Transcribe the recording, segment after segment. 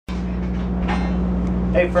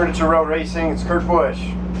Hey, Furniture Row Racing, it's Kurt Busch.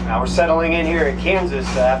 We're settling in here in Kansas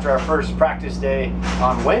after our first practice day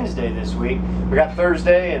on Wednesday this week. We got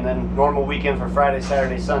Thursday and then normal weekend for Friday,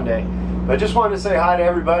 Saturday, Sunday. But I just wanted to say hi to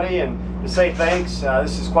everybody and to say thanks.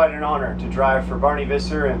 This is quite an honor to drive for Barney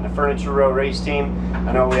Visser and the Furniture Row race team.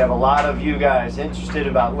 I know we have a lot of you guys interested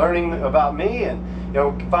about learning about me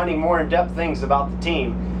and finding more in-depth things about the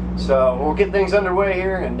team. So we'll get things underway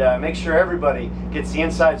here and make sure everybody gets the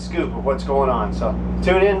inside scoop of what's going on. So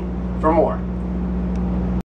tune in for more.